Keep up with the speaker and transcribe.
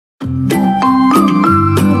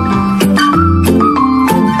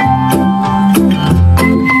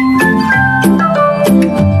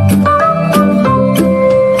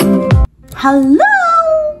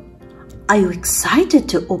Are you excited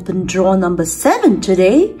to open drawer number 7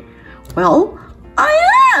 today? Well, I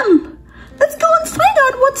am! Let's go and find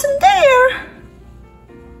out what's in there!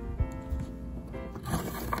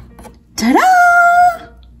 Ta-da!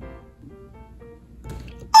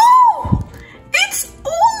 Oh! It's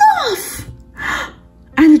Olaf!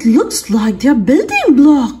 And it looks like they're building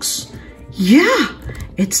blocks. Yeah,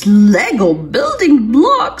 it's Lego building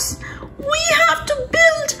blocks. We have to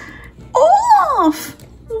build Olaf.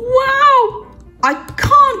 Wow! I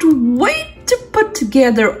can't wait to put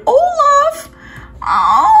together Olaf.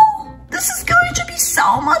 Oh, this is going to be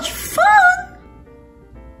so much fun.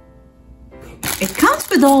 It comes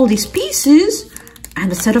with all these pieces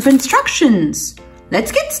and a set of instructions.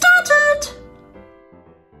 Let's get started.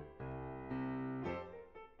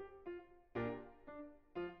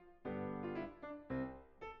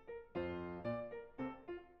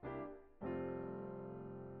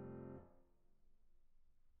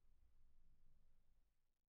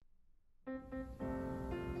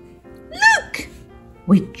 Look!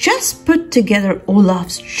 We just put together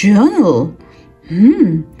Olaf's journal.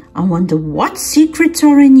 I wonder what secrets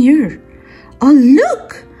are in here. Oh,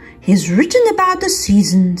 look! He's written about the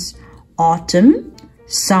seasons. Autumn,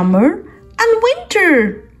 summer, and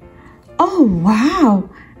winter. Oh, wow!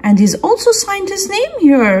 And he's also signed his name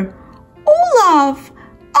here. Olaf!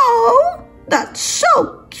 Oh, that's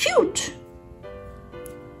so cute!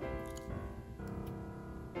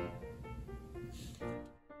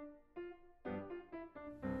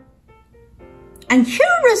 And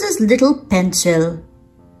here is his little pencil.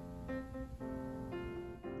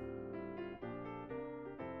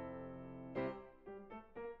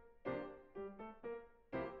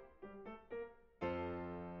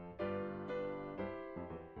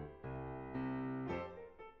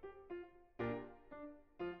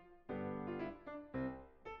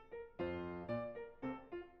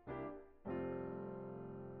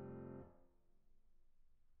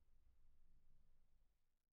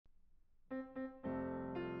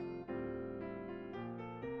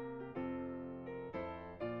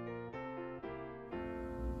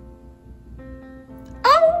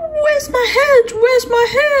 Where's my head? Where's my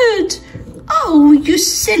head? Oh, you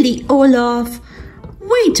silly Olaf.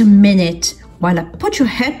 Wait a minute while I put your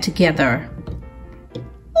head together.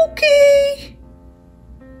 Okay.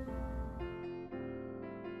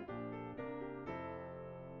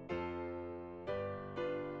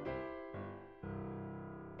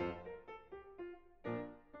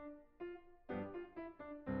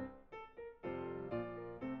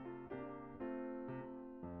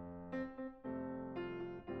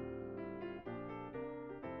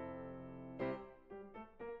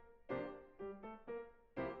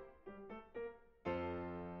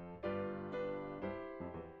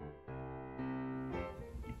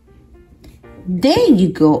 There you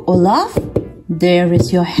go, Olaf. There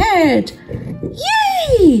is your head.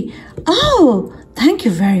 Yay! Oh, thank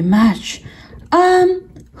you very much.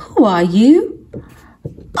 Who are you?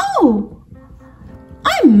 Oh,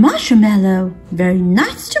 I'm Marshamallow. Very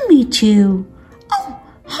nice to meet you. Oh,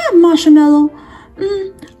 hi, Marshamallow.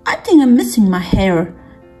 I think I'm missing my hair.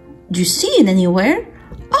 Do you see it anywhere?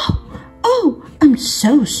 Oh, I'm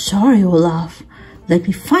so sorry, Olaf. Let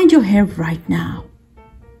me find your hair right now.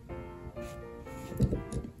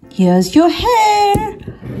 Here's your hair.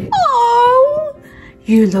 Oh,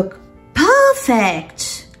 you look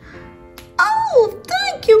perfect. Oh,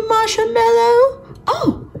 thank you, Marshamallow.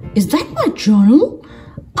 Oh, is that my journal?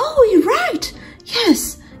 Oh, you're right.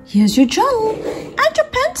 Yes, here's your journal and your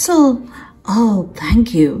pencil. Oh,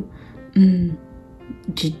 thank you.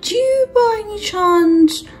 Did you by any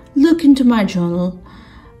chance look into my journal?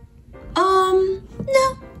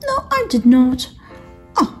 No, I did not.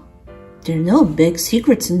 There are no big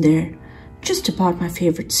secrets in there, just about my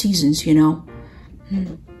favorite seasons, you know.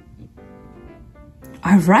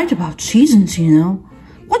 I write about seasons, you know.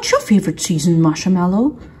 What's your favorite season,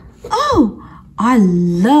 Marshamallow? Oh, I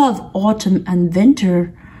love autumn and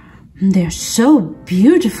winter. They're so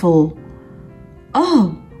beautiful.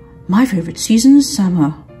 Oh, my favorite season is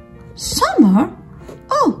summer. Summer?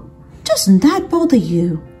 Oh, doesn't that bother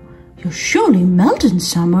you? You'll surely melt in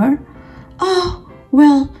summer. Oh,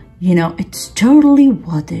 well, you know, it's totally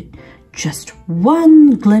worth it. Just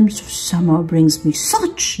one glimpse of summer brings me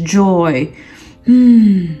such joy.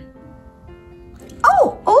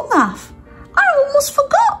 Oh, Olaf, I almost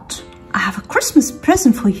forgot. I have a Christmas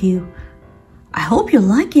present for you. I hope you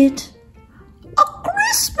like it. A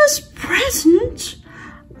Christmas present?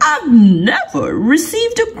 I've never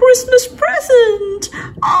received a Christmas present.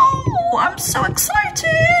 Oh, I'm so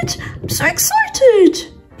excited. I'm so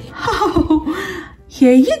excited. Oh,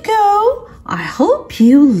 here you go. I hope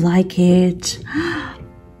you like it.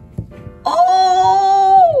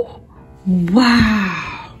 Oh,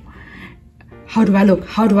 wow. How do I look?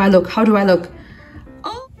 How do I look? How do I look?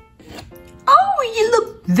 Oh, you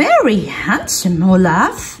look very handsome,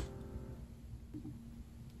 Olaf.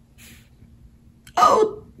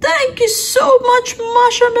 Oh, thank you so much,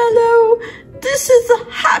 Marshamallow. This is the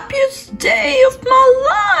happiest day of my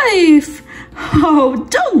life. Oh,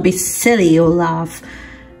 don't be silly, Olaf.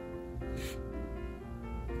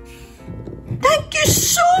 Thank you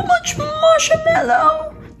so much,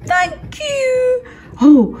 Marshamallow. Thank you.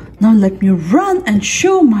 Oh, now let me run and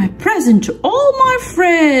show my present to all my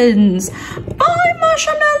friends. Bye,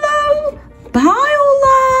 Marshamallow. Bye,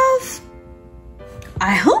 Olaf.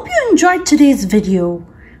 I hope you enjoyed today's video.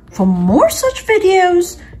 For more such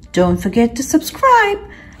videos, don't forget to subscribe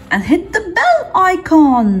and hit the bell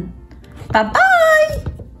icon. Bye-bye.